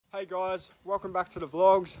Hey guys, welcome back to the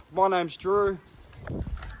vlogs. My name's Drew.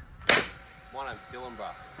 My name's Dylan, bro.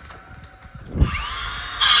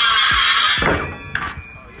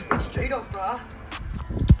 Straight up, brah.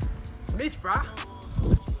 Mitch, brah.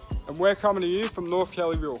 And we're coming to you from North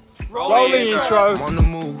Kellyville. Roll the intro. I'm on the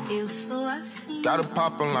move. Got it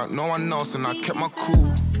poppin' like no one else, and I kept my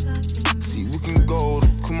cool. See, we can go to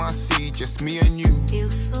Kumasi, just me and you.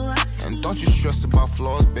 And don't you stress about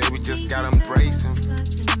flaws, baby, just gotta embrace them.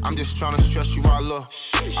 I'm just trying to stress you out, look.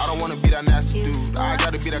 I don't wanna be that nasty dude. I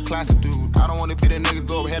gotta be that classic dude. I don't wanna be the nigga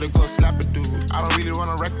go ahead and go slap a dude. I don't really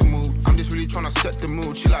wanna wreck the mood. I'm just really trying to set the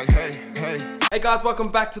mood. She like, hey, hey. Hey guys,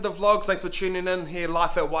 welcome back to the vlogs. Thanks for tuning in here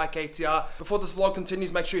live at Yktr. Before this vlog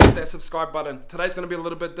continues, make sure you hit that subscribe button. Today's gonna be a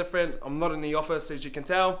little bit different. I'm not in the office, as you can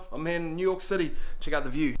tell. I'm here in New York City. Check out the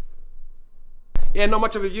view. Yeah, not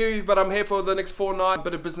much of a view, but I'm here for the next fortnight.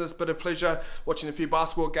 Bit of business, bit of pleasure, watching a few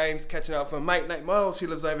basketball games, catching up with my mate Nate Myles. He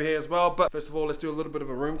lives over here as well. But first of all, let's do a little bit of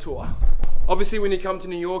a room tour. Obviously, when you come to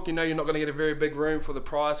New York, you know you're not going to get a very big room for the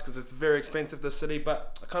price because it's very expensive, this city,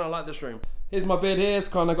 but I kind of like this room. Here's my bed here. It's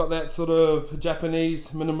kind of got that sort of Japanese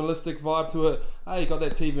minimalistic vibe to it. You got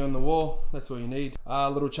that TV on the wall. That's all you need.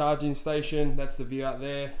 Little charging station. That's the view out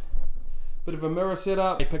there. Bit of a mirror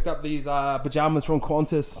setup. I picked up these pajamas from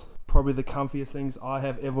Qantas. Probably the comfiest things I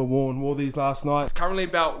have ever worn. Wore these last night. It's currently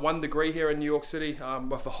about 1 degree here in New York City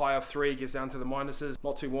with a high of 3. It gets down to the minuses.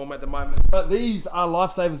 Not too warm at the moment. But these are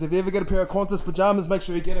lifesavers. If you ever get a pair of Qantas pajamas, make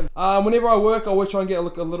sure you get them. Whenever I work, I always try and get a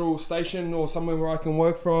little station or somewhere where I can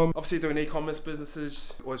work from. Obviously doing e-commerce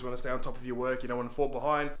businesses, you always want to stay on top of your work. You don't want to fall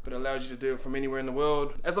behind, but it allows you to do it from anywhere in the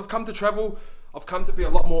world. As I've come to travel, I've come to be a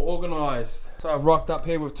lot more organized. So I've rocked up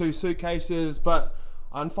here with 2 suitcases, but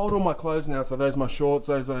I unfold all my clothes now, so those are my shorts,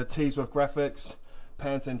 those are tees with graphics,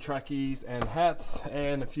 pants and trackies and hats,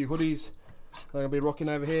 and a few hoodies that I'm going to be rocking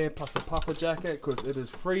over here, plus a puffer jacket because it is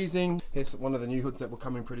freezing. Here's one of the new hoods that will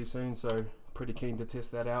come in pretty soon, so pretty keen to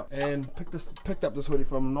test that out. And picked up this hoodie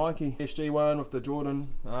from Nike, SG one with the Jordan.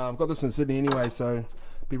 I've got this in Sydney anyway, so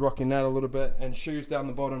be rocking that a little bit, and shoes down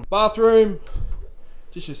the bottom. Bathroom.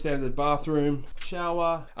 Just your standard bathroom,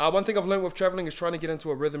 shower. One thing I've learned with traveling is trying to get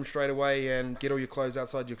into a rhythm straight away and get all your clothes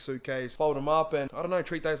outside your suitcase, fold them up, and I don't know,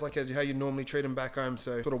 treat days like how you normally treat them back home.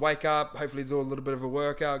 So sort of wake up, hopefully do a little bit of a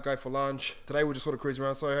workout, go for lunch. Today we'll just sort of cruise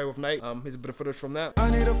around Soho with Nate. Here's a bit of footage from that.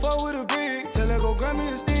 I need a fall with a brick, tell her go grab me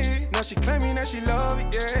a stick. Now she claiming that she love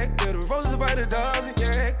it, yeah. Get the roses by the dozen,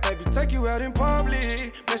 yeah. Maybe take you out in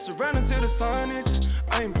public, mess around until the sun is.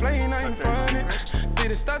 I ain't playing, I ain't funny.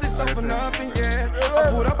 Didn't start this off for nothing, yeah. I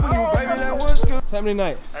pulled up on you, baby, that was good. What's happening,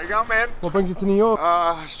 Nate? How you going, man? What brings you to New York?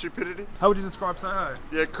 Stupidity. How would you describe Soho?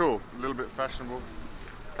 Yeah, cool. A little bit fashionable.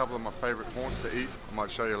 A couple of my favourite haunts to eat. I might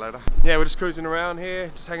show you later. Yeah, we're just cruising around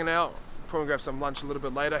here, just hanging out. Probably grab some lunch a little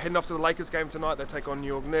bit later. Heading off to the Lakers game tonight. They take on New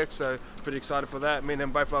York Knicks, so pretty excited for that. Me and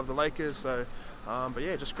them both love the Lakers, so but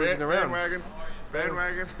yeah, just cruising around. Bandwagon.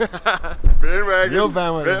 Bandwagon. Real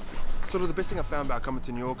bandwagon. Sort of the best thing I found about coming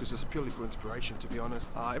to New York is just purely for inspiration, to be honest.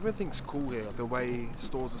 Everything's cool here. The way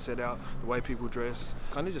stores are set out, the way people dress.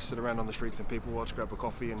 Kind of just sit around on the streets and people watch, grab a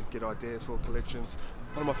coffee and get ideas for collections.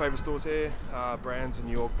 One of my favourite stores here, Brand's a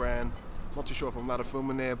New York brand. Not too sure if I'm allowed to film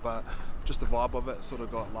in there, but just the vibe of it. Sort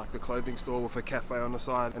of got like the clothing store with a cafe on the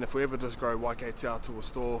side. And if we ever just grow Yktr to a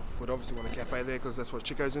store, we'd obviously want a cafe there because that's what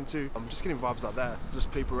Chico's into. I'm just getting vibes like that. So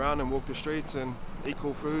just peep around and walk the streets and eat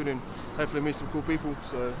cool food and hopefully meet some cool people.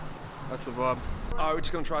 So that's the vibe. We're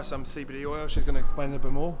just going to try some CBD oil. She's going to explain it a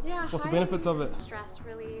bit more. Yeah, what's the benefits of it? Stress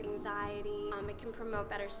relief, anxiety. It can promote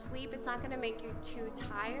better sleep. It's not going to make you too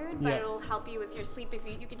tired, but it'll help you with your sleep. If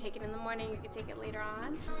you can take it in the morning, you can take it later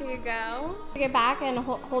on. Here you go. Get back and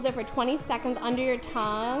hold it for 20 seconds under your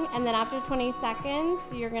tongue, and then after 20 seconds,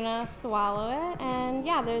 you're going to swallow it. And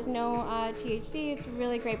yeah, there's no THC. It's a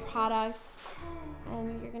really great product,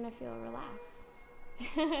 and you're going to feel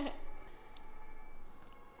relaxed.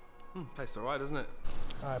 Tastes alright, doesn't it?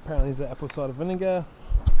 Apparently there's apple cider vinegar.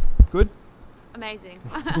 Good? Amazing.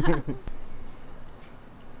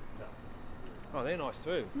 Oh, they're nice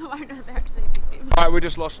too. No, I know, they're actually addictive. Alright, we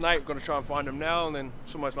just lost Nate. We're going to try and find him now, and then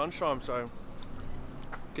it's almost lunchtime, so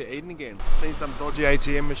get eating again. Seen some dodgy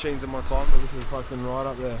ATM machines in my time, but this is fucking right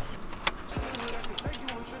up there.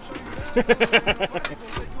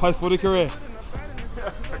 Post-footy career.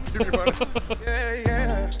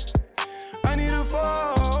 I need a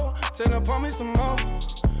fall, tell her promise some more.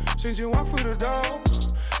 Since you walk through the door,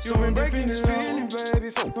 you been breaking this feeling, baby.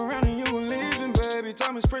 Fuck around and you leaving, baby.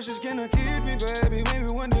 Time is precious, cannot keep me, baby.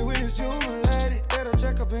 Maybe one day when it's you, my lady. Better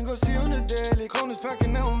check up and go see on the daily. Corners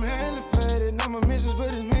packing, now I'm hella faded. Not my missus,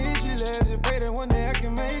 but it's me, she lazy. Pray that one day I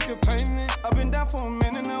can make a payment. I've been down for a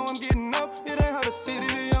minute, now I'm getting up. It ain't hard to see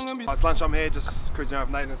that the young It's lunchtime here, just cruising out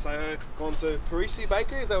with Nate and Soho. Gone to Parisi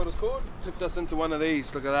Bakery, is that what it's called? Took us into one of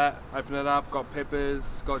these, look at that. Open it up, got peppers,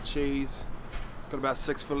 got cheese. Got about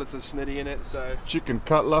 6 fillets of snitty in it, so. Chicken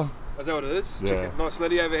cutler. Is that what it is? Yeah. Chicken, not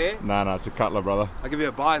snitty over here? No, it's a cutler, brother. I'll give you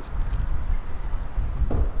a bite.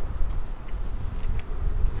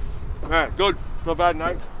 Alright, good. Not bad,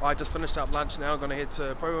 Nate. I just finished up lunch now. I'm going to head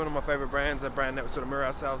to probably one of my favourite brands, a brand that we sort of mirror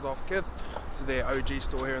ourselves off, Kith. So their OG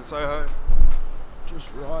store here in Soho.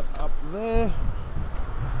 Just right up there.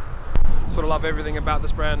 Sort of love everything about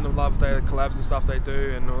this brand. I love the collabs and stuff they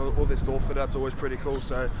do, and all their store fit out's always pretty cool.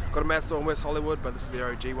 So got a mad store in West Hollywood, but this is their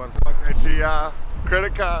OG one. ATR,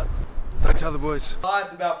 credit card. Don't tell the boys. Hi,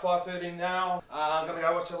 it's about 5:30 now. I'm going to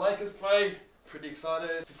go watch the Lakers play. Pretty excited.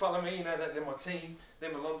 If you follow me, you know that they're my team.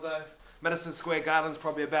 They're Alonzo. Madison Square Garden's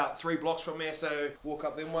probably about 3 blocks from here, so walk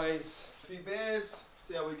up them ways. A few beers,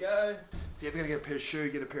 see how we go. If you're ever going to get a pair of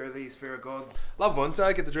shoes, get a pair of these, fair of God. Love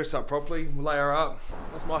Vonta, get to dress up properly, we'll lay her up.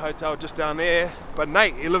 That's my hotel just down there. But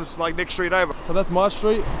Nate, he lives like next street over. So that's my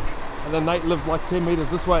street, and then Nate lives like 10 meters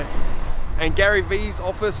this way. And Gary V's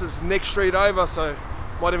office is next street over, so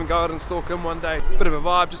might even go out and stalk him one day. Bit of a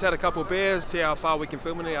vibe, just had a couple of beers, see how far we can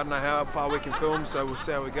film in here. I don't know how far we can film, so we'll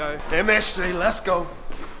see how we go. MSG, let's go.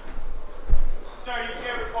 Sorry, you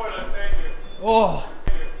can't record us, thank you. Oh,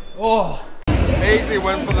 oh. Easy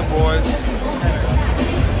win for the boys.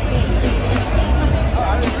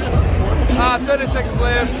 30 seconds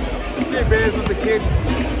left. A few beers with the kid.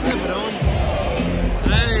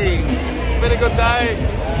 Hey, been a good day.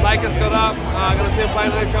 Lakers got up. I'm going to see him play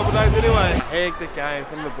the next couple of days anyway. Hectic game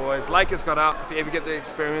from the boys. Lakers got up. If you ever get the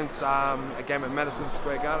experience a game at Madison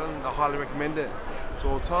Square Garden, I highly recommend it. It's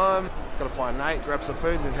all time. Got to find Nate, grab some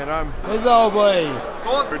food, and then head home. Where's the old boy?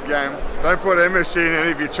 Good game. Don't put MSG in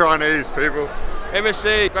any of your Chinese, people.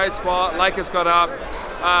 MSG, great spot. Lakers got up.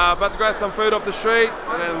 About to grab some food off the street,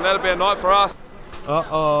 and then that'll be a night for us.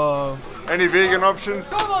 Uh-oh. Any vegan options?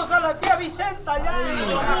 Todos a la tía Vicenta allá en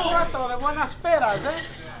Guanajuato, de Buenas Peras,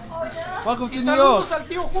 Welcome to Y New York. saludos al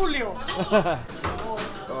tío Julio.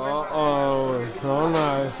 Uh-oh. Oh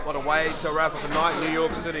no. What a way to wrap up a night in New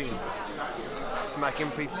York City.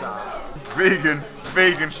 Smacking pizza. Vegan.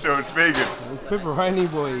 Vegan still, it's vegan. It's pepperoni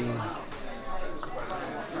boy.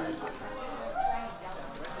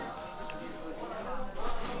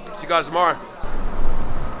 See you guys tomorrow.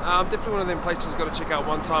 Definitely one of them places you've got to check out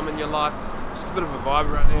one time in your life. Just a bit of a vibe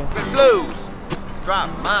around here. Blues. Drop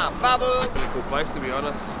my bubble. Really cool place, to be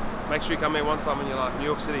honest. Make sure you come here one time in your life. New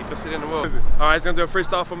York City, best city in the world. Alright, he's going to do a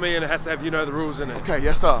freestyle for me, and it has to have you know the rules in it. Okay,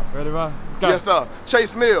 yes sir. Ready, bro? Go. Yes sir.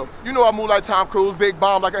 Chase Mill. You know I move like Tom Cruise, big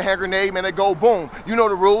bomb like a hand grenade, man, it go boom. You know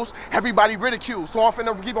the rules. Everybody ridiculed, so I'm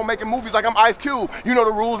finna keep on making movies like I'm Ice Cube. You know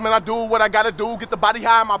the rules, man, I do what I gotta do. Get the body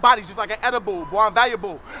high in my body just like an edible. Boy, I'm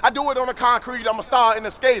valuable. I do it on the concrete, I'm a star in the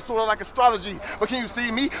skate, sort of like astrology. But can you see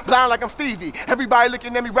me? Blind like I'm Stevie. Everybody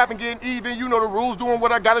looking at me rapping, getting even. You know the rules, doing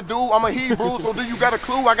what I gotta do. I'm a Hebrew, so do you got a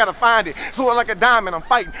clue? I gotta find it. Sort of like a diamond, I'm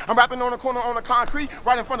fighting. I'm rapping on the corner on the concrete,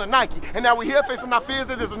 right in front of Nike. And now we here facing our fears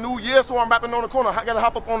that it's a new year, so I'm rapping on the corner. I gotta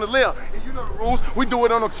hop up on the limb. And you know the rules, we do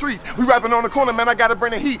it on the streets. We rapping on the corner, man, I gotta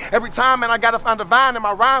bring the heat. Every time, man, I gotta find the vine in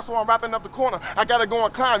my rhyme, so I'm rapping up the corner. I gotta go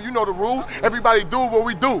and climb, you know the rules. Everybody do what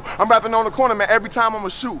we do. I'm rapping on the corner, man, every time I'ma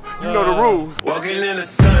shoot. You know the rules. Walking in the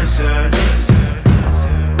sunshine,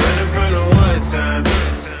 running from the one time.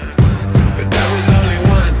 But that was only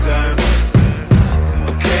one time.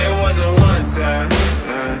 Okay, it wasn't one time.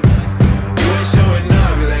 You ain't showing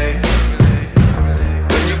up late.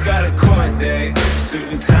 When you got a court date, suit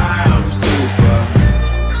and tie, I'm super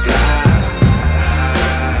fly.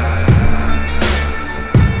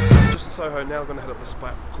 Just in Soho now, I'm gonna hit up the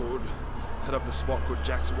spot called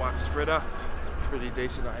Jack's Wife's Fritter. Pretty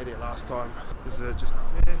decent, I ate it last time. This is it just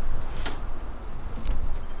up here.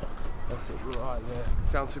 That's it right there.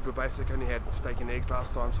 Sounds super basic, only had steak and eggs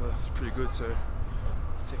last time, so it's pretty good, so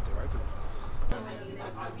let's see if they're open.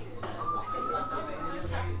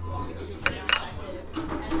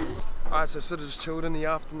 Alright, so sort of just chilled in the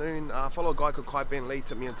afternoon. I follow a guy called Kai Ben Lee,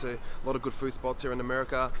 took me into a lot of good food spots here in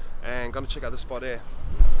America, and gonna check out this spot here.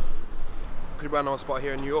 Pretty well known spot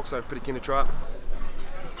here in New York, so pretty keen to try it.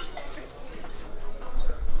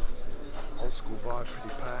 Old school vibe,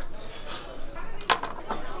 pretty packed.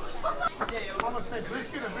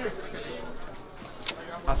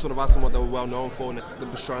 I sort of asked them what they were well known for, and they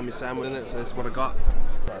were showing me sandwich in it, so that's what I got.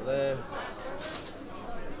 Right there.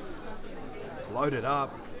 Loaded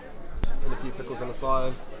up. And a few pickles on the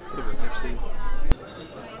side. A bit of a Pepsi.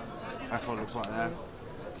 That's what it looks like there.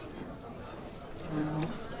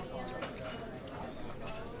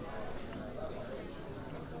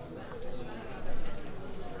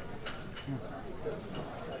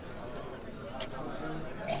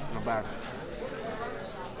 bad.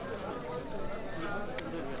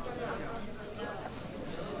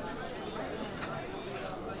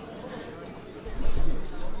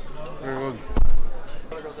 Very good.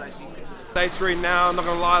 Day 3 now, not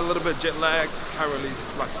gonna lie, a little bit jet lagged. Can't really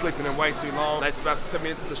like sleeping in way too long. Nate's about to take me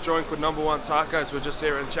into this joint called Number One Tacos. We're just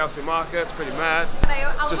here in Chelsea Market. It's pretty mad.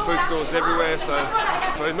 Just food stores everywhere, so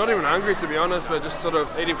not even hungry to be honest, but just sort of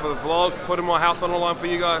eating for the vlog. Putting my health on the line for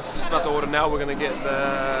you guys. Just about to order now. We're gonna get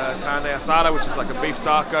the carne asada, which is like a beef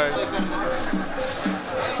taco.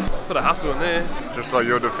 Bit of hustle in there. Just like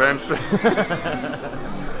your defense.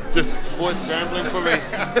 Just boys scrambling for me.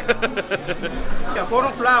 Yeah, corn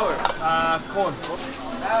or flour? Corn.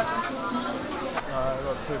 I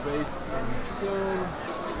got 2 beef and chicken.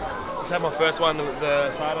 Just had my first one, the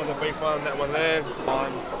asada, the beef one, that one there.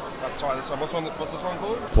 I'll try this one. What's this one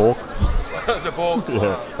called? Pork. It's a pork.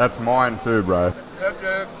 Yeah, that's mine too, bro.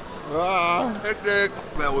 Hectic. Hectic.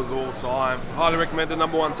 That was all time. Highly recommend the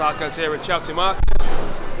Number One Tacos here at Chelsea Market.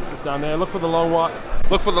 Just down there. Look for the long white.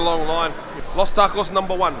 Look for the long line. Los Tacos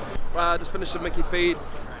Number One. Just finished the Mickey feed.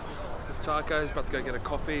 The tacos, about to go get a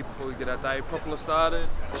coffee before we get our day properly started.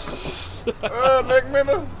 Neck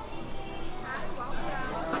minute.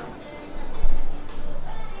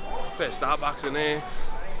 Fair Starbucks in there.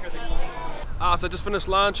 So just finished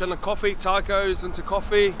lunch and a coffee, tacos into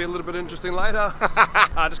coffee. Be a little bit interesting later.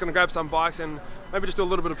 Just gonna grab some bikes and maybe just do a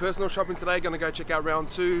little bit of personal shopping today. Gonna go check out round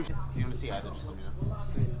 2. If you want to see either, just let me know.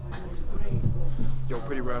 You're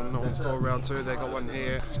pretty well known store round 2. They got one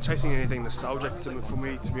here. Chasing anything nostalgic for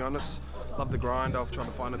me, to be honest. Love the grind of trying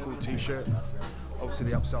to find a cool t-shirt. Obviously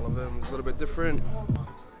the upsell of them is a little bit different.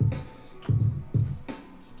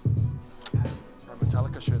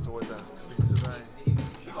 Metallica shirt's always a expensive, eh?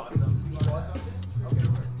 She bought some. He bought some? Okay.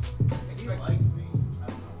 And he likes me. I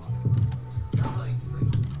don't know why. Not like,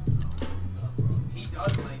 he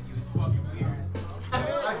does like you. It's fucking weird. I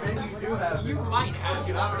bet you do have. You might have.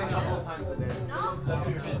 You have it a couple of times a day. That's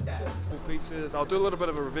your hit that. Pizzas. I'll do a little bit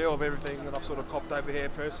of a reveal of everything that I've sort of copped over here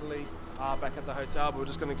personally back at the hotel, but we're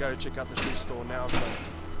just going to go check out the shoe store now. So,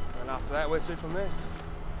 and after that, where to from there?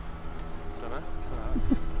 Don't know.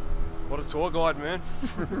 What a tour guide, man.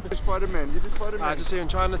 Spider-Man, you just Spider-Man. Just here in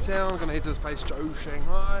Chinatown. Gonna head to this place, Joe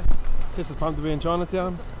Shanghai. Just as pumped to be in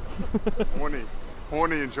Chinatown. Horny.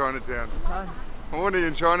 Horny in Chinatown. Horny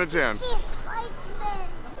in Chinatown.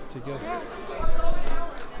 Chicken. Bit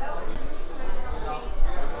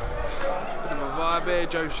of a vibe there,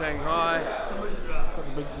 Joe Shanghai. Got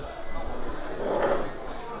the big...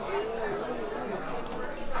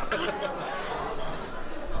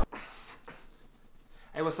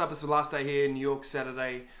 Hey, what's up? It's the last day here in New York,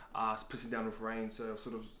 Saturday. It's pissing down with rain, so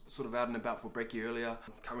sort of out and about for brekkie earlier.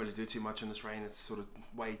 Can't really do too much in this rain. It's sort of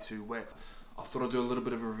way too wet. I thought I'd do a little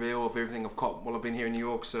bit of a reveal of everything I've copped while I've been here in New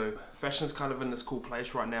York. So fashion's kind of in this cool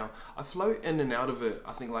place right now. I float in and out of it.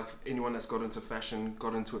 I think like anyone that's got into fashion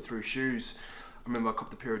got into it through shoes. I remember I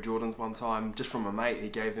copped a pair of Jordans one time just from a mate. He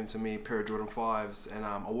gave them to me, a pair of Jordan 5s, and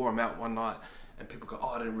I wore them out one night. And people go, oh,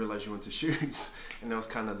 I didn't realize you were into shoes. And that was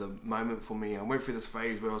kind of the moment for me. I went through this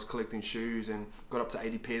phase where I was collecting shoes and got up to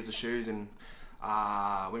 80 pairs of shoes, and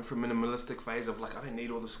went through a minimalistic phase of like, I don't need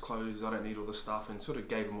all this clothes, I don't need all this stuff, and sort of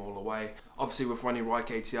gave them all away. Obviously with running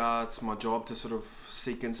YKTR, it's my job to sort of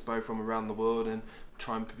seek inspo from around the world and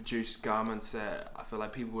try and produce garments that I feel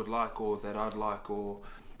like people would like or that I'd like,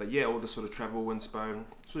 but yeah, all the sort of travel inspo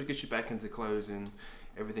sort of gets you back into clothes and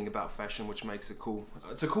everything about fashion, which makes it cool.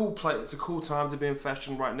 It's a cool place, it's a cool time to be in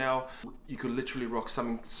fashion right now. You could literally rock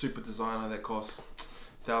something super designer that costs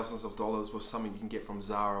thousands of dollars with something you can get from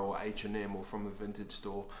Zara or H&M or from a vintage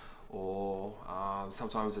store, or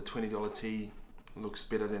sometimes a $20 tee looks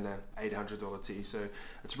better than an $800 tee. So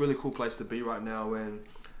it's a really cool place to be right now, and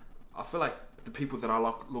I feel like the people that I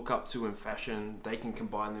look up to in fashion, they can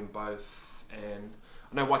combine them both. And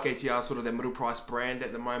I know YKTR is sort of their middle price brand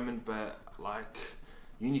at the moment, but like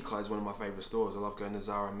Uniqlo is one of my favorite stores. I love going to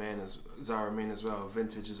Zara Men as well.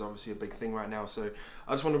 Vintage is obviously a big thing right now. So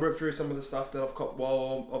I just want to rip through some of the stuff that I've got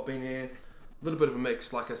while I've been here. A little bit of a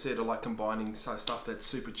mix. Like I said, I like combining stuff that's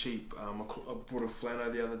super cheap. I bought a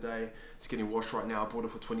flannel the other day. It's getting washed right now. I bought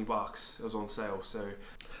it for 20 bucks. It was on sale. So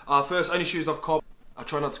first, only shoes I've copped. I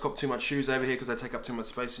try not to cop too much shoes over here because they take up too much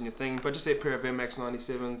space in your thing. But just a pair of Air Max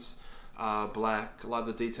 97s, black. I love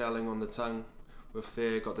the detailing on the tongue with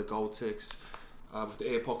there. Got the gold ticks. With the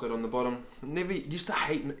air pocket on the bottom. Never used to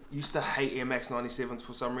hate Air Max 97s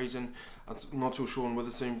for some reason. I'm not too sure.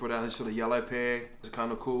 Witherspoon brought out his sort of yellow pair. It's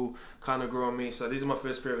kind of cool, kind of grew on me. So these are my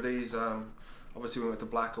first pair of these. Obviously went with the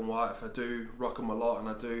black and white. If I do rock them a lot and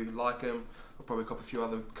I do like them, I'll probably cop a few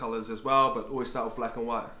other colours as well. But always start with black and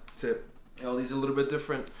white. Tip. Oh, these are a little bit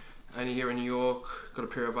different. only here in New York. Got a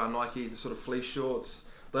pair of Nike, the sort of fleece shorts.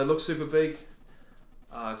 They look super big.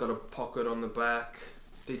 Got a pocket on the back.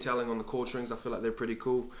 Detailing on the cord strings, I feel like they're pretty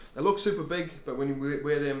cool. They look super big, but when you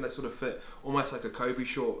wear them, they sort of fit almost like a Kobe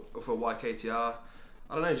short for YKTR.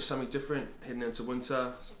 I don't know, just something different heading into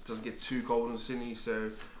winter. It doesn't get too cold in Sydney,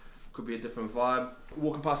 so could be a different vibe.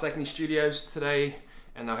 Walking past Acne Studios today,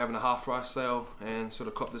 and they're having a half price sale, and sort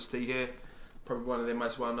of cop this tee here. Probably one of their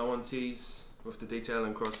most well-known tees with the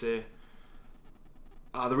detailing across there.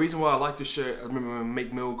 The reason why I like this shirt, I remember when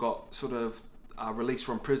Meek Mill got sort of released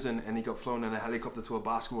from prison and he got flown in a helicopter to a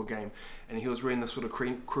basketball game, and he was wearing the sort of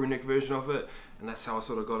crew neck version of it, and that's how I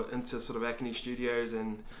sort of got into sort of Acne Studios,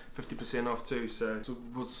 and 50% off too, so it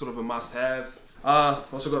was sort of a must have.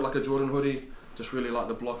 Also got like a Jordan hoodie, just really like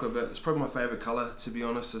the block of it. It's probably my favourite colour, to be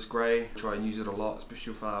honest, it's grey. Try and use it a lot,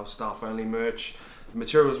 especially for our staff only merch. The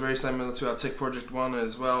material is very similar to our Tech Project one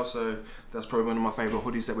as well, so that's probably one of my favourite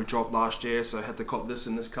hoodies that we dropped last year, so I had to cop this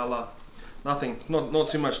in this colour. Nothing, not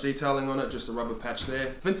too much detailing on it, just a rubber patch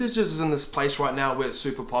there. Vintage is in this place right now where it's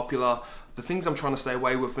super popular. The things I'm trying to stay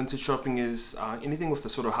away with vintage shopping is anything with the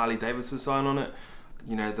sort of Harley Davidson sign on it.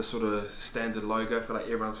 You know, the sort of standard logo, I feel like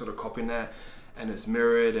everyone's sort of copying that, and it's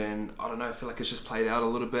mirrored, and I don't know, I feel like it's just played out a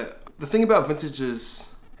little bit. The thing about vintage is,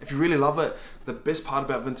 if you really love it, the best part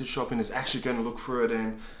about vintage shopping is actually going to look through it,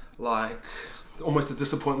 and like almost the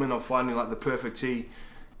disappointment of finding like the perfect tee.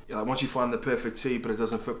 Like once you find the perfect tee but it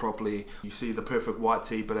doesn't fit properly, you see the perfect white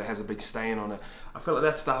tee but it has a big stain on it. I feel like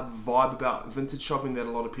that's the vibe about vintage shopping that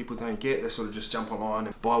a lot of people don't get. They sort of just jump online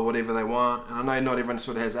and buy whatever they want, and I know not everyone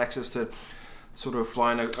sort of has access to sort of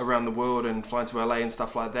flying around the world and flying to LA and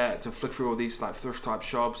stuff like that to flick through all these like thrift type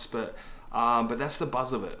shops, but that's the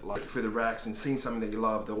buzz of it, like through the racks and seeing something that you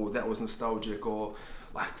loved, or that was nostalgic, or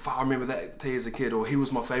like I remember that tee as a kid, or he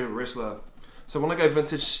was my favorite wrestler. So when I go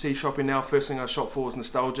vintage tee shopping now, first thing I shop for is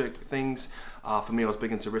nostalgic things. For me, I was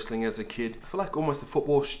big into wrestling as a kid. I feel like almost the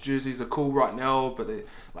football jerseys are cool right now, but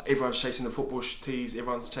like everyone's chasing the football tees,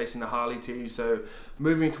 everyone's chasing the Harley tees, so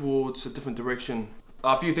moving towards a different direction.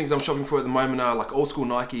 A few things I'm shopping for at the moment are like old school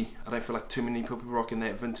Nike. I don't feel like too many people rocking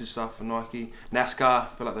that vintage stuff for Nike.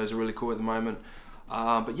 NASCAR, I feel like those are really cool at the moment.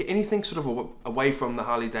 But yeah, anything sort of away from the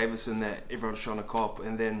Harley Davidson that everyone's trying to cop.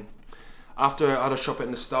 And then after I shop at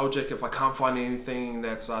nostalgic, if I can't find anything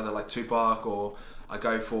that's either like Tupac, or I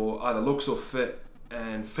go for either looks or fit,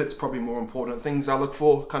 and fit's probably more important. Things I look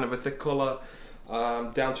for, kind of a thick collar,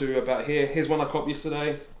 down to about here. Here's one I copped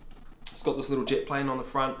yesterday. It's got this little jet plane on the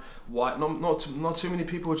front, white. Not too many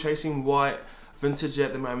people are chasing white vintage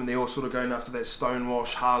at the moment. They're all sort of going after that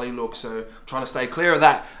stonewash Harley look, so I'm trying to stay clear of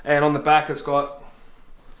that. And on the back it's got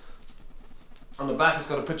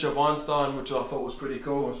a picture of Einstein, which I thought was pretty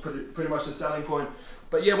cool. It was pretty much the selling point.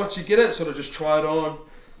 But yeah, once you get it, sort of just try it on,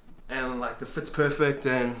 and like the fit's perfect,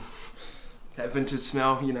 and that vintage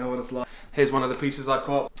smell, you know what it's like. Here's one of the pieces I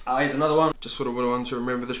caught. Here's another one. Just sort of wanted to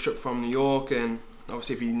remember this trip from New York, and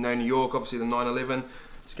obviously if you know New York, obviously the 9/11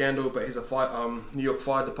 scandal, but here's a New York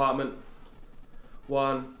Fire Department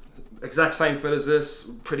one. Exact same fit as this.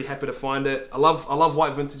 Pretty happy to find it. I love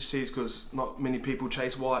white vintage tees because not many people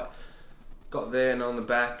chase white. Got there, and on the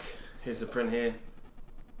back, here's the print here.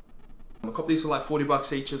 I copped these for like 40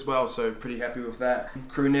 bucks each as well, so pretty happy with that.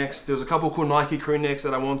 Crew necks. There was a couple cool Nike crew necks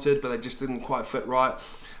that I wanted, but they just didn't quite fit right.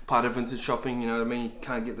 Part of vintage shopping, you know what I mean? You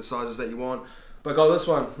can't get the sizes that you want. But I got this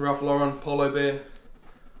one, Ralph Lauren Polo Bear.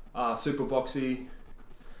 Super boxy,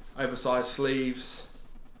 oversized sleeves.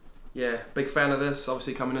 Yeah, big fan of this.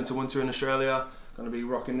 Obviously coming into winter in Australia, gonna be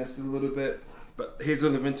rocking this a little bit. But here's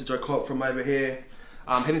all the vintage I caught from over here.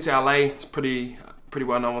 Heading to LA, it's pretty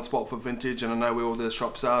well known spot for vintage, and I know where all the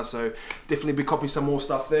shops are, so definitely be copying some more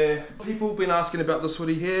stuff there. People have been asking about this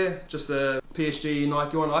hoodie here, just the PSG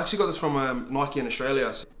Nike one. I actually got this from Nike in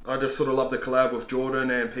Australia. So I just sort of love the collab with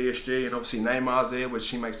Jordan and PSG, and obviously Nate Myles there, which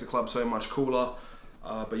he makes the club so much cooler.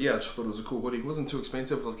 But yeah, I just thought it was a cool hoodie. It wasn't too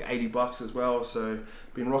expensive, it was like 80 bucks as well, so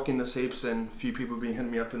been rocking this heaps, and a few people have been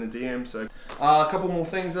hitting me up in the DM. So a couple more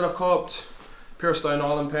things that I've copped. Pair of Stone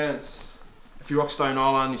Island pants. If you rock Stone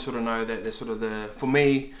Island, you sort of know that they're sort of for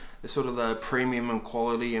me, they're sort of the premium and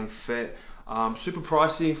quality and fit. Super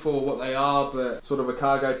pricey for what they are, but sort of a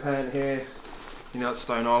cargo pant here. You know, it's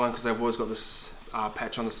Stone Island because they've always got this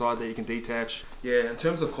patch on the side that you can detach. Yeah, in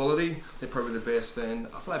terms of quality, they're probably the best. And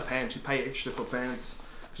I feel like pants, you pay extra for pants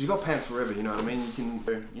because you got pants forever. You know what I mean?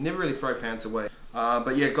 You never really throw pants away.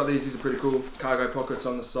 But yeah, got these. These are pretty cool. Cargo pockets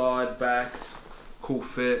on the side, back, cool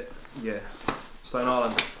fit. Yeah, Stone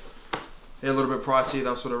Island. They're a little bit pricey.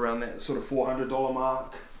 They're sort of around that sort of $400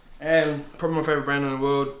 mark. And probably my favorite brand in the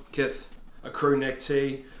world, Kith. A crew neck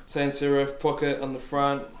tee, sans serif pocket on the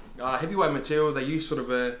front. heavyweight material. They use sort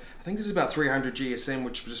of a, I think this is about 300 GSM,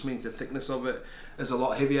 which just means the thickness of it is a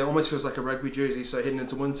lot heavier. It almost feels like a rugby jersey, so heading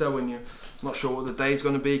into winter when you're not sure what the day's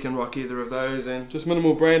going to be, you can rock either of those. And just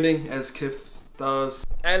minimal branding, as Crif does.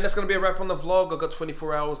 And that's going to be a wrap on the vlog. I've got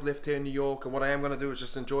 24 hours left here in New York, and what I am going to do is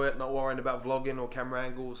just enjoy it, not worrying about vlogging or camera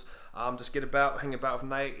angles. Just get about, hang about with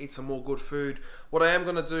Nate, eat some more good food. What I am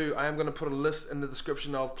going to do, I am going to put a list in the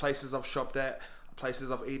description of places I've shopped at,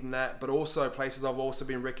 places I've eaten at, but also places I've also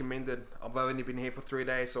been recommended. I've only been here for 3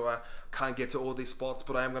 days, so I can't get to all these spots,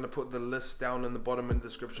 but I am going to put the list down in the bottom in the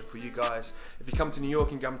description for you guys. If you come to New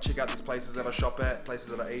York, and come check out these places that I shop at, places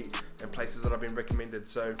that I eat, and places that I've been recommended.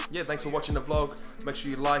 So yeah, thanks for watching the vlog. Make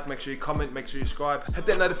sure you like, make sure you comment, make sure you subscribe, hit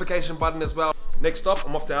that notification button as well. Next stop,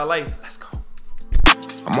 I'm off to LA. Let's go.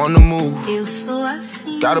 I'm on the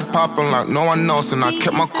move. Got it poppin' like no one else, and I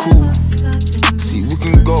kept my cool. See, we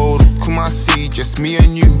can go to Kumasi, just me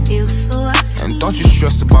and you. And don't you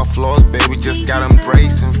stress about flaws, baby, just gotta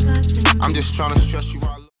embrace them. I'm just trying to stress you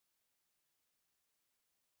out.